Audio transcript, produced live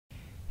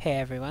Hey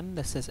everyone,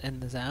 this is In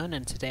The Zone,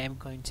 and today I'm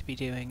going to be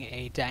doing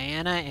a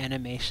Diana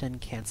animation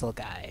cancel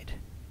guide.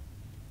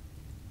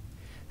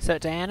 So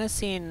Diana's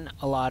seen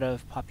a lot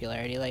of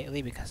popularity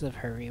lately because of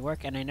her rework,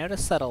 and I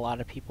noticed that a lot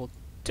of people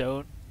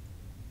don't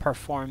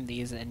perform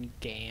these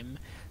in-game,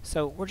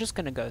 so we're just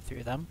going to go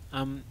through them.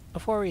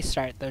 Before we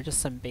start, there are just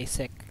some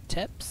basic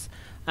tips.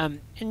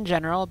 In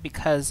general,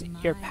 because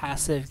your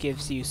passive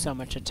gives you so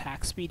much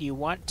attack speed, you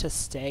want to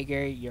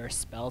stagger your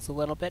spells a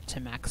little bit to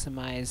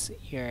maximize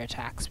your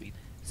attack speed.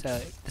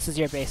 So this is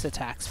your base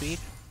attack speed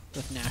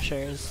with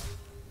Nashers.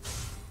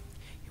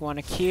 You want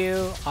to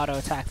Q, auto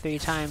attack 3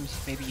 times,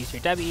 maybe use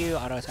your W,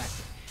 auto attack.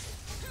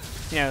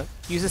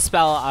 Use a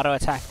spell, auto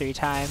attack 3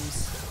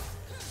 times,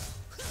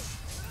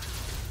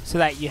 so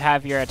that you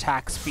have your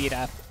attack speed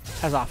up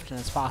as often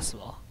as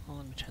possible. Well,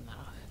 let me turn that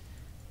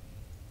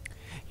off.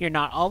 You're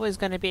not always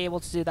going to be able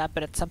to do that,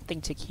 but it's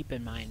something to keep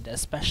in mind,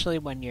 especially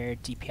when you're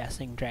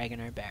DPSing Dragon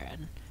or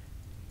Baron.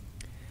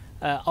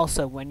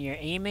 Also, when you're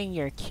aiming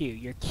your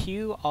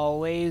Q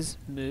always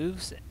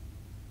moves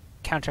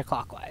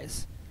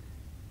counterclockwise.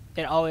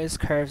 It always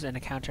curves in a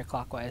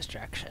counterclockwise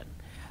direction.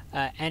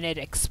 And it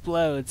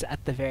explodes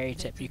at the very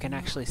tip. You can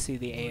actually see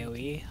the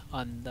AoE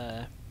on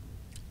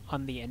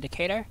the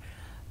indicator.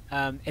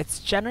 It's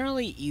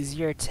generally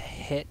easier to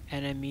hit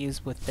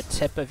enemies with the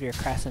tip of your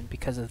crescent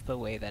because of the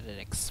way that it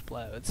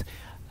explodes,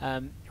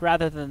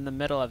 rather than the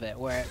middle of it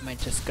where it might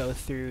just go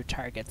through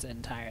targets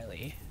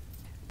entirely.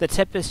 The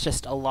tip is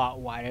just a lot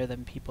wider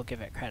than people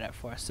give it credit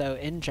for, so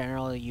in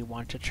general you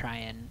want to try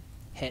and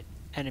hit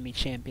enemy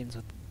champions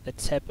with the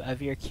tip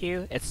of your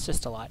Q. It's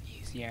just a lot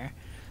easier.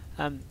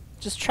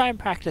 Just try and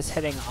practice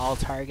hitting all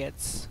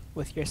targets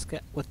with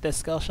this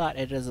skill shot.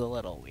 It is a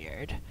little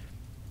weird.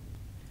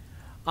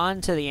 On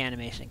to the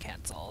animation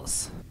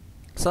cancels.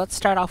 So let's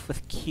start off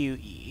with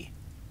QE.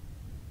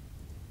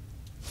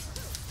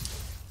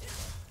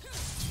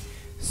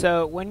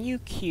 So when you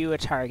Q a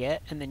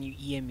target and then you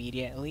E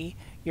immediately,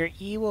 your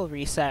E will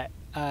reset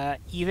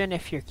even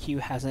if your Q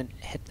hasn't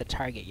hit the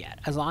target yet,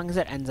 as long as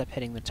it ends up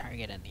hitting the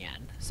target in the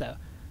end. So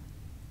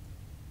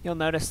you'll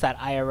notice that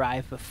I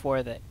arrive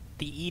before the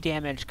E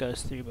damage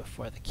goes through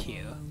before the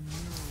Q,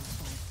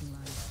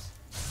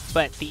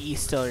 but the E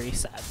still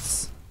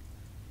resets.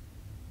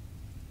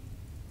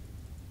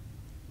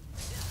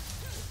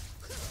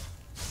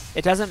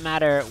 It doesn't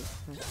matter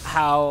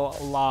how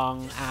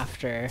long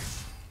after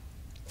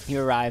you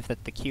arrive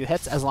that the Q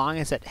hits, as long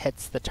as it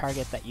hits the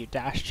target that you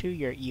dash to,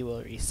 your E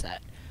will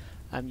reset.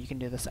 You can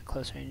do this at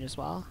close range as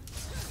well.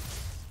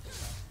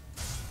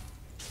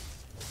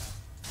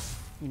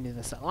 You can do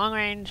this at long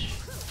range.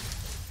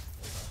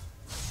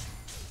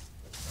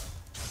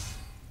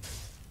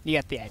 You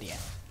get the idea.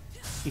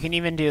 You can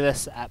even do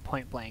this at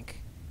point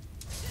blank.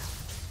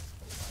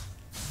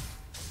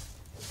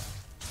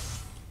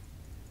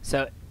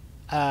 So,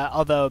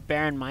 although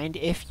bear in mind,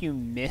 if you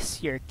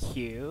miss your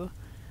Q,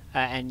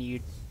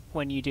 and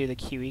when you do the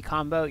QE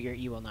combo, your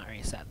E will not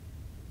reset.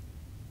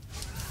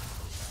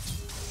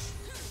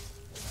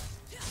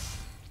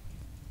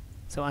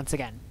 So once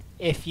again,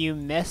 if you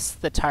miss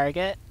the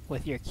target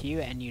with your Q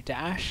and you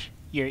dash,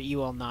 your E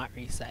will not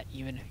reset,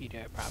 even if you do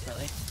it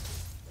properly.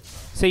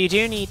 So you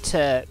do need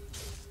to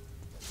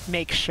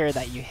make sure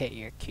that you hit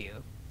your Q.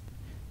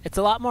 It's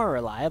a lot more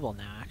reliable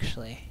now,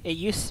 actually. It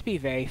used to be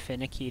very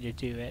finicky to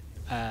do it,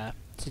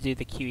 to do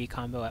the QE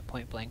combo at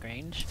point blank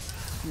range.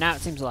 Now it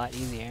seems a lot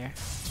easier.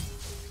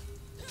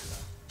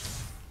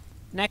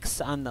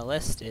 Next on the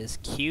list is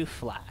Q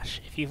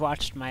Flash. If you've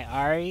watched my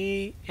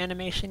Ari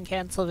animation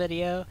cancel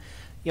video,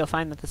 you'll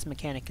find that this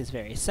mechanic is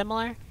very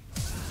similar.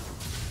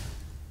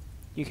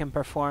 You can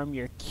perform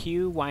your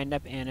Q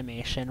wind-up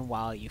animation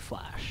while you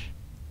flash.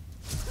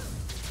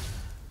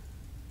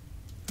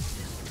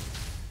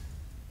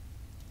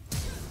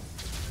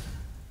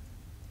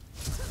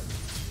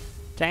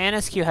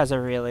 Diana's Q has a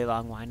really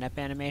long wind-up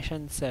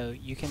animation, so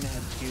you can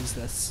use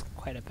this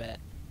quite a bit.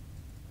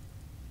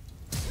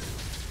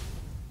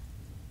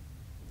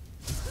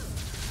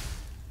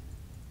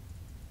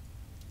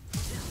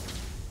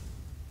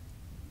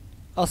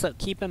 Also,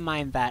 keep in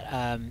mind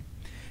that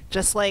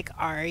just like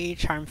Ari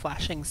charm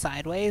flashing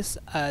sideways,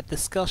 the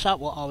skill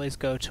shot will always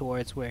go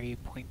towards where you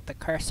point the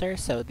cursor,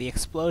 so the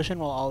explosion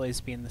will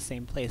always be in the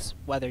same place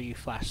whether you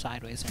flash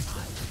sideways or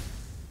not.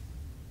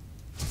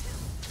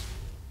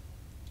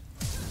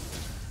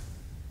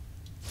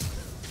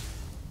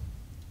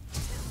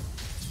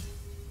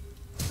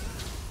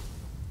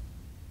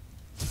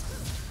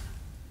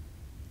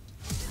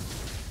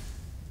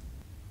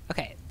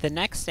 Okay, the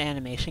next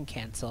animation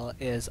cancel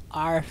is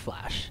R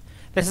Flash.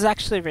 This is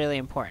actually really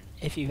important.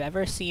 If you've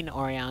ever seen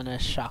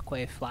Oriana's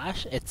Shockwave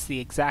Flash, it's the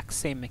exact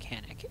same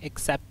mechanic,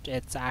 except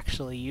it's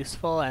actually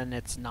useful and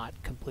it's not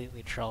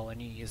completely troll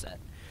when you use it.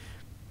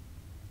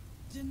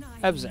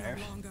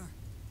 Observe.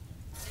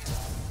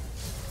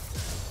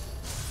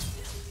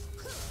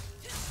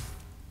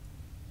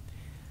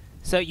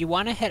 So you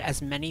want to hit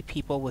as many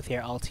people with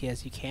your ulti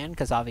as you can,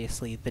 because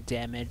obviously the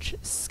damage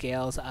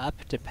scales up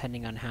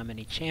depending on how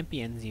many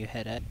champions you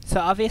hit it.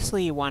 So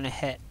obviously you want to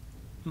hit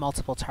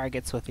multiple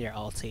targets with your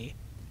ulti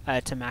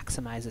to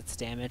maximize its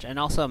damage and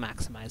also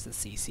maximize the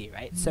CC,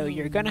 right? So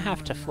you're going to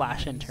have to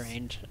flash into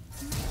range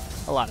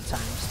a lot of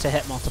times to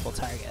hit multiple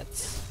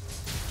targets.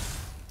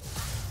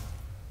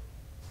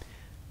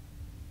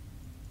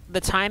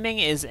 The timing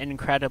is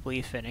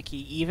incredibly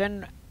finicky.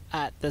 Even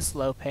at this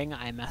low ping,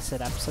 I mess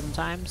it up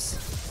sometimes.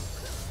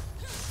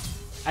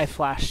 I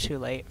flash too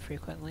late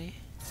frequently.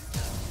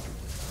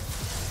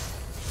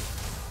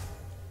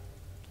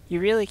 You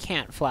really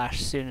can't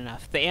flash soon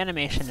enough. The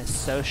animation is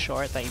so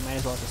short that you might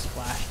as well just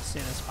flash as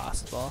soon as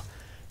possible.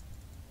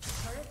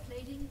 Turret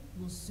plating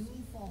will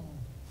soon fall.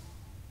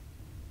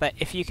 But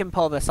if you can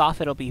pull this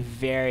off, it'll be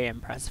very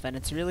impressive, and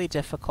it's really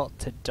difficult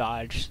to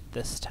dodge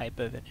this type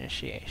of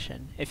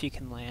initiation if you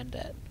can land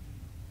it.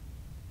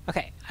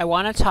 Okay, I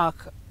want to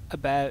talk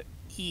about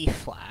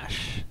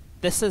E-flash.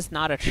 This is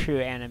not a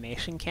true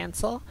animation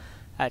cancel.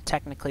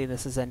 Technically,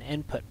 this is an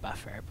input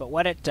buffer, but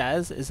what it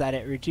does is that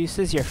it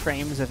reduces your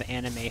frames of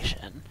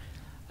animation.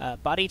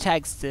 Body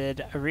Tags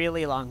did a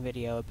really long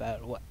video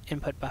about what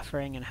input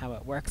buffering and how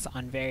it works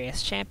on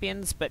various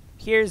champions, but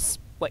here's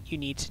what you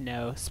need to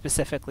know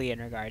specifically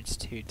in regards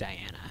to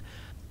Diana.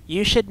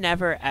 You should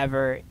never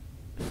ever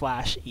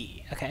flash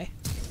E, okay?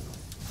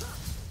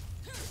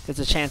 There's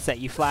a chance that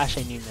you flash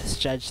and you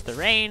misjudge the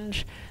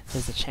range.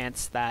 There's a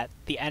chance that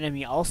the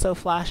enemy also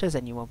flashes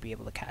and you won't be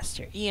able to cast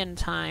your E in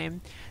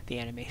time. The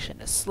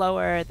animation is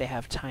slower. They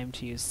have time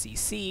to use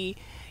CC.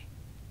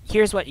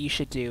 Here's what you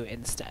should do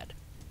instead.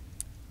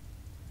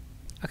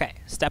 Okay,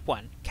 step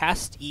 1.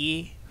 Cast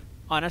E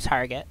on a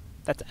target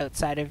that's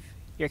outside of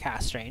your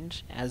cast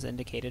range, as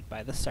indicated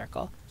by the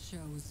circle.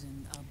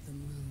 Chosen of the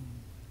moon.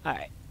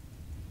 Alright.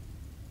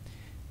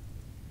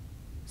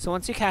 So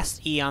once you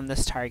cast E on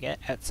this target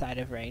outside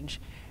of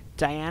range,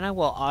 Diana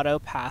will auto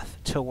path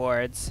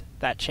towards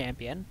that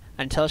champion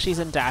until she's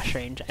in dash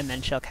range, and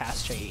then she'll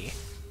cast her E.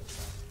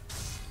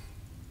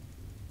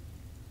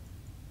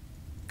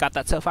 Got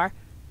that so far?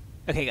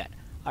 Okay, good.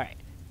 Alright.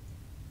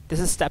 This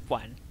is step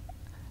 1.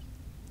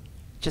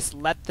 Just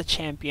let the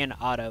champion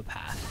auto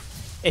path.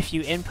 If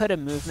you input a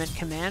movement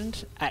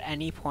command at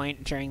any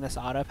point during this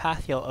auto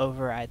path, you'll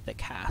override the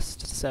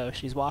cast. So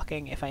she's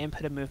walking. If I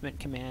input a movement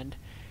command,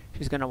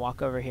 she's going to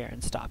walk over here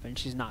and stop, and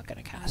she's not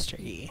going to cast her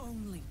E.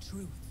 Only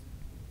truth.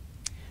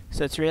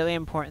 So it's really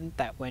important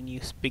that when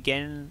you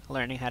begin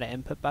learning how to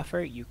input buffer,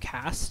 you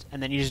cast,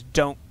 and then you just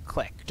don't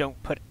click. Don't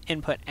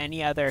input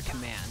any other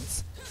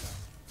commands.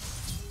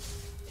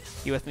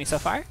 You with me so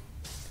far?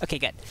 Okay,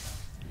 good.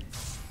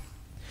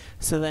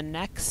 So the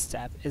next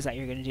step is that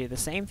you're going to do the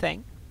same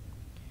thing.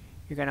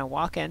 You're going to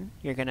walk in,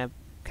 you're going to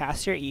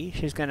cast your E,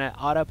 she's going to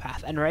auto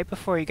path, and right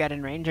before you get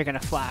in range, you're going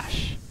to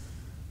flash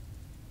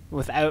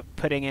without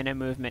putting in a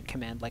movement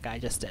command like I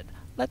just did.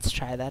 Let's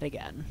try that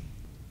again.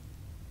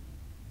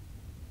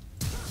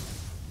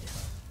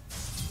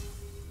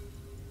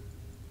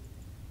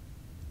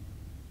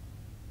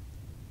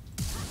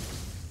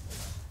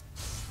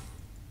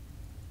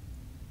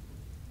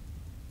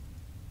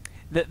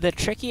 The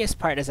trickiest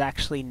part is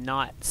actually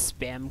not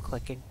spam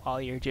clicking while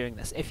you're doing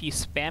this. If you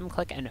spam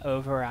click and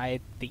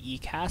override the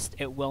E-cast,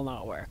 it will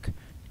not work.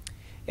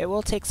 It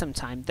will take some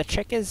time. The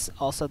trick is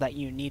also that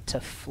you need to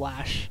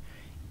flash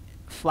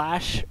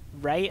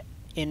right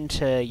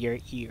into your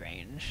E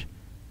range.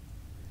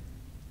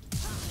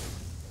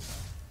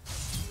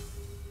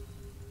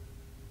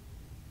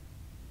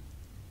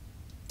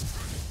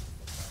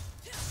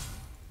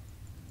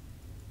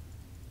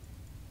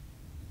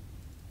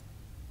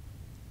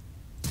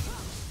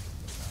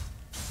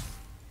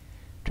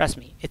 Trust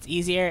me, it's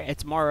easier,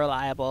 it's more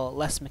reliable,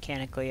 less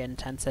mechanically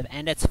intensive,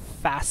 and it's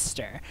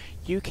faster.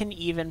 You can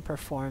even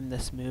perform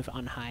this move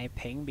on high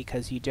ping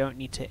because you don't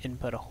need to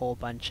input a whole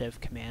bunch of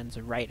commands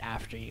right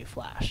after you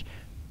flash.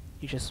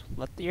 You just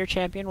let your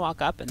champion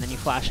walk up and then you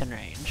flash in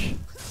range.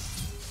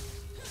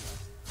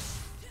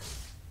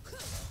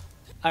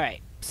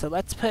 Alright, so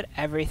let's put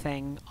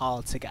everything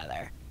all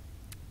together.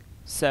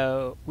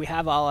 So we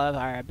have all of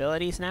our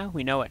abilities now,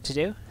 we know what to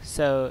do.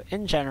 So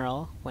in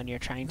general, when you're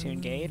trying to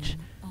engage,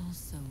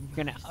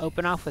 you're going to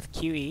open off with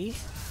QE,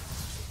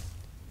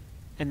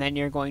 and then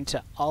you're going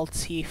to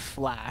Alt-T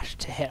flash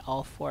to hit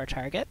all 4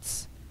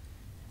 targets,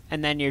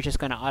 and then you're just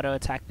going to auto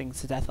attack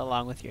things to death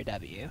along with your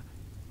W.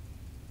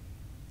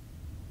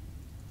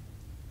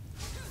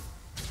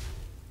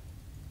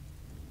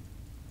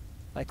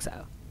 Like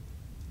so.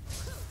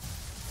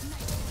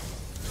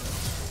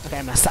 Okay,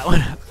 I messed that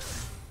one up.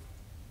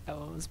 That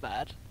one was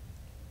bad.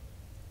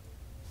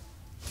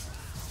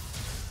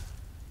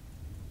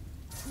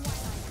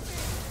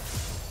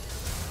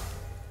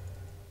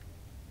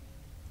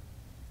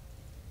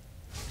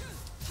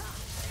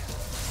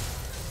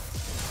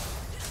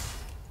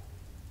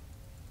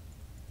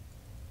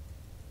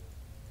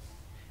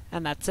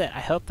 And that's it.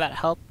 I hope that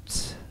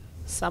helped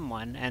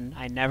someone, and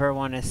I never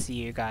want to see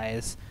you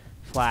guys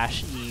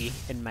flash E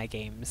in my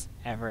games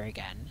ever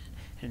again.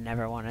 And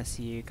never want to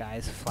see you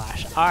guys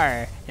flash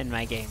R in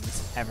my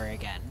games ever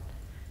again.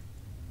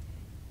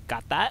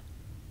 Got that?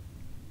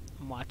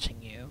 I'm watching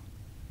you.